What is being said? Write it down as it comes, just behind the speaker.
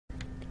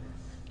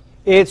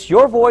It's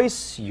your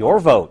voice, your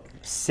vote.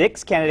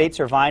 6 candidates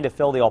are vying to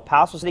fill the El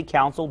Paso City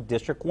Council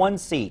District 1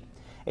 seat.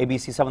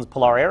 ABC 7's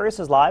Pilar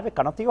Arias is live at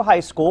KVIA High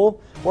School,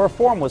 where a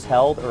forum was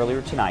held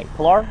earlier tonight.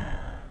 Pilar?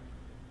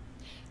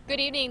 Good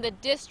evening. The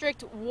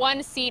District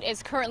 1 seat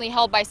is currently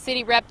held by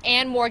City Rep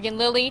Ann Morgan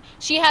Lilly.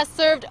 She has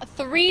served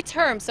 3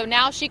 terms, so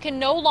now she can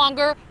no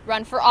longer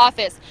run for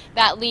office.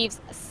 That leaves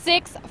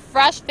 6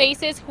 fresh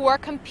faces who are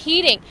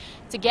competing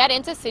to get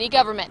into city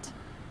government.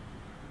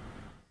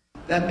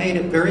 That made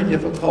it very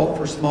difficult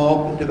for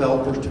small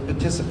developers to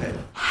participate.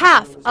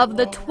 Half of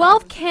the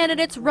 12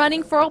 candidates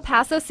running for El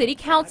Paso City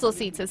Council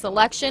seats this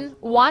election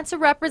want to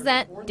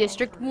represent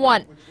District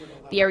 1.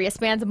 The area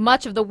spans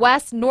much of the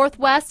West,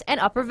 Northwest, and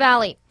Upper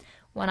Valley.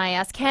 When I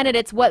asked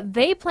candidates what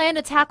they plan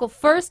to tackle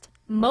first,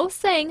 most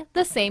sang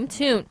the same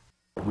tune.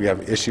 We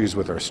have issues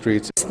with our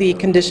streets. It's the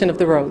condition of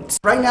the roads.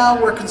 Right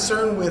now we're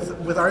concerned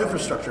with our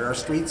infrastructure, our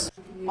streets.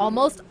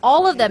 Almost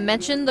all of them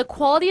mentioned the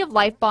quality of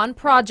life bond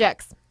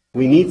projects.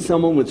 We need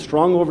someone with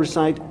strong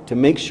oversight to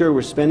make sure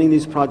we're spending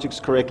these projects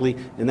correctly,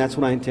 and that's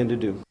what I intend to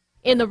do.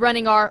 In the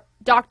running are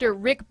Dr.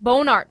 Rick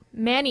Bonart,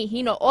 Manny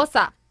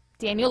Hino-Osa,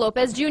 Daniel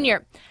Lopez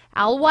Jr.,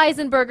 Al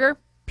Weisenberger,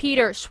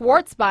 Peter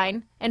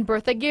Schwartzbein, and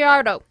Bertha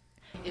Gallardo.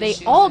 They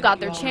all got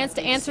their chance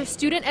to answer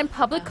student and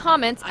public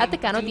comments at the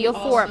KVIA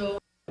Forum.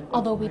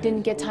 Although we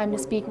didn't get time to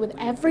speak with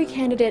every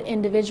candidate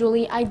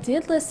individually, I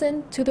did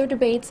listen to their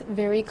debates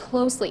very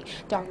closely.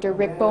 Dr.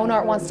 Rick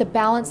Bonart wants to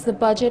balance the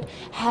budget,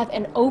 have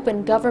an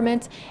open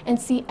government, and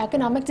see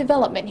economic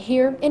development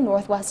here in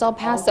Northwest El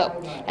Paso.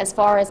 As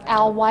far as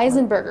Al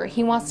Weisenberger,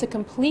 he wants to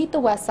complete the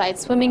West Side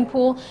swimming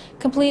pool,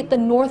 complete the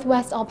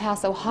Northwest El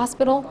Paso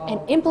Hospital,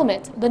 and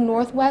implement the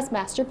Northwest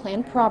Master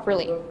Plan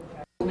properly.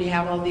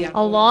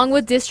 Along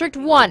with District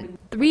 1,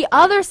 3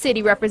 other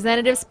city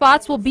representative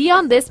spots will be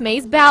on this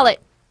May's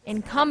ballot.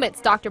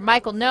 Incumbents Dr.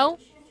 Michael No,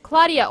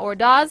 Claudia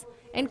Ordaz,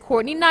 and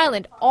Courtney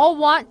Nyland all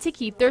want to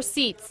keep their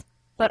seats,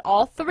 but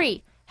all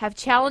 3 have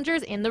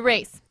challengers in the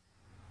race.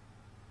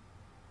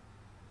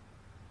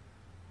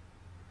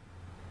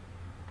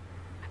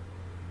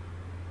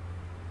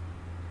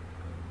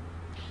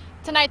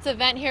 Tonight's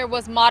event here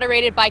was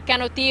moderated by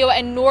Canutillo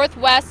and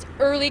Northwest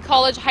Early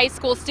College High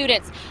School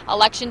students.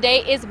 Election day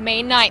is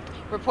May 9th.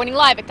 Reporting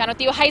live at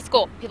Canutillo High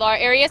School, Pilar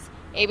Arias,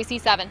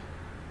 ABC 7.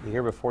 You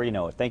hear before you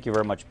know it. Thank you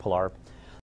very much, Pilar.